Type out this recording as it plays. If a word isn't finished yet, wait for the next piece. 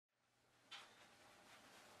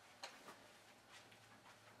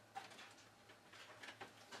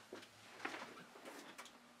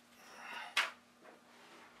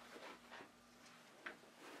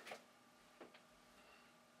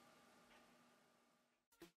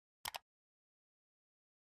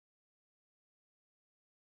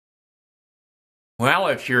Well,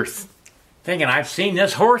 if you're thinking I've seen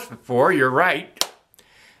this horse before, you're right.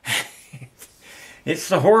 It's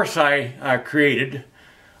the horse I created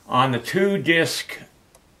on the 2-disc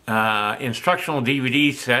instructional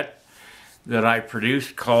DVD set that I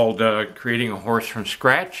produced called Creating a Horse from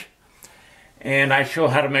Scratch. And I show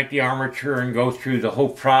how to make the armature and go through the whole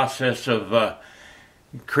process of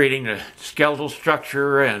creating the skeletal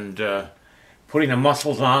structure and putting the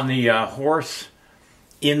muscles on the horse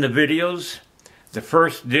in the videos. The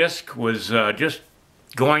first disc was just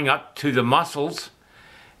going up to the muscles,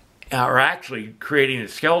 or actually creating the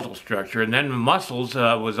skeletal structure, and then the muscles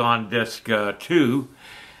was on disc 2,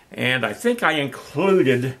 and I think I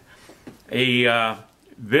included a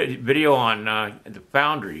video on the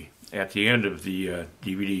foundry at the end of the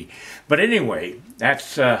DVD. But anyway,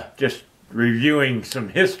 that's just reviewing some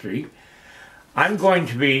history. I'm going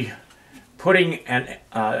to be putting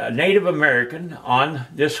a Native American on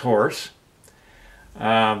this horse.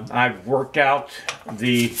 I've worked out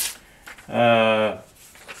the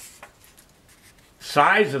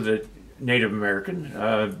size of the Native American.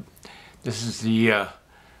 This is the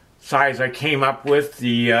size I came up with.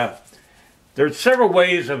 There's several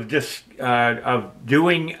ways of just of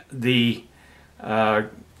doing the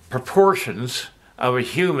proportions of a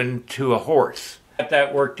human to a horse. Got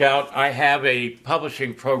that worked out. I have a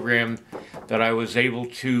publishing program that I was able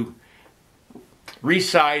to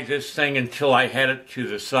resize this thing until I had it to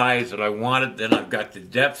the size that I wanted. Then I've got the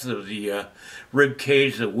depth of the rib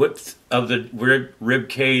cage, the width of the rib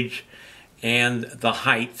cage, and the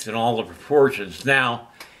height and all the proportions. Now,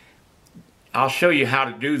 I'll show you how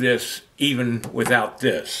to do this even without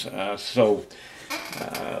this. Let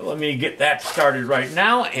me get that started right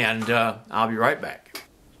now, and I'll be right back.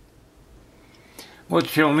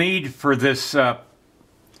 What you'll need for this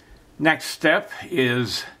next step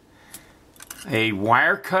is a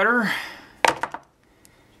wire cutter, a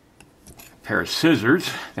pair of scissors,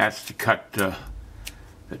 that's to cut the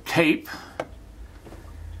tape,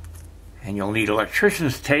 and you'll need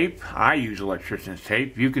electrician's tape. I use electrician's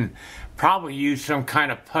tape. You can probably use some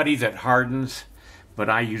kind of putty that hardens, but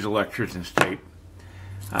I use electrician's tape.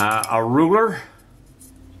 A ruler,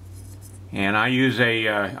 and I use a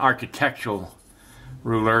architectural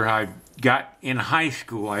ruler I got in high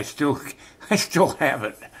school. I still have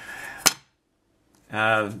it.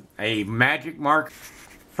 A magic mark.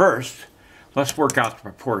 First, let's work out the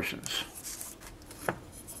proportions.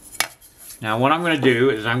 Now what I'm going to do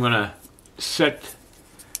is I'm going to set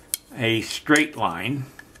a straight line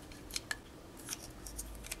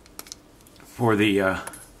for the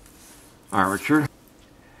armature,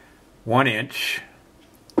 1 inch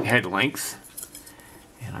head length,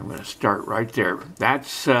 and I'm going to start right there.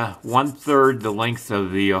 That's 1/3 the length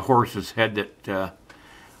of the horse's head that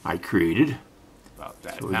I created. About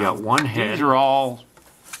that. So we got one head. These are all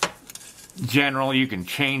general. You can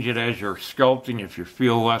change it as you're sculpting if you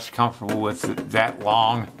feel less comfortable with it that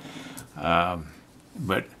long.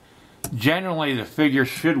 But generally the figure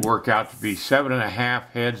should work out to be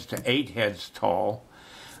 7.5 heads to 8 heads tall.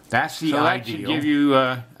 That's the ideal. That should give you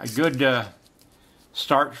a good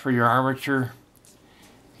start for your armature.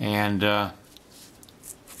 And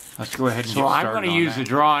let's go ahead and get started. So I'm going to use the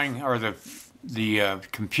drawing, or the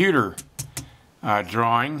computer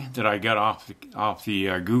drawing that I got off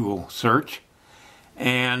the Google search,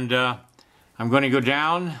 and I'm going to go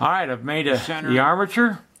down. All right, I've made the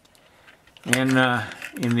armature, and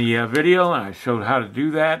in the video, and I showed how to do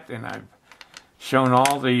that, and I've shown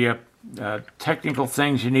all the technical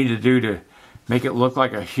things you need to do to make it look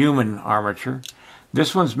like a human armature.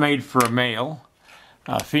 This one's made for a male.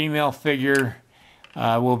 A female figure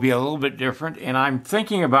will be a little bit different, and I'm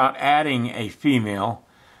thinking about adding a female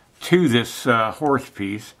to this horse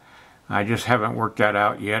piece. I just haven't worked that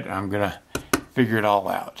out yet. I'm gonna figure it all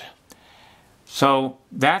out. So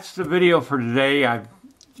that's the video for today. I've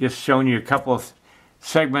just shown you a couple of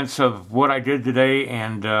segments of what I did today,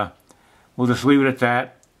 and we'll just leave it at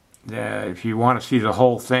that. If you want to see the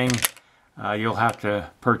whole thing, you'll have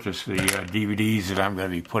to purchase the DVDs that I'm going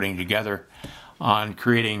to be putting together on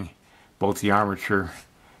creating both the armature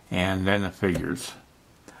and then the figures.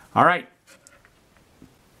 All right.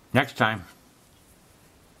 Next time,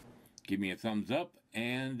 give me a thumbs up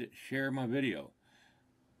and share my video.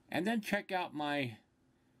 And then check out my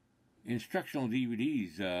instructional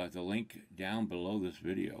DVDs, the link down below this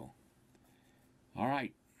video. All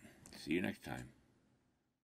right, see you next time.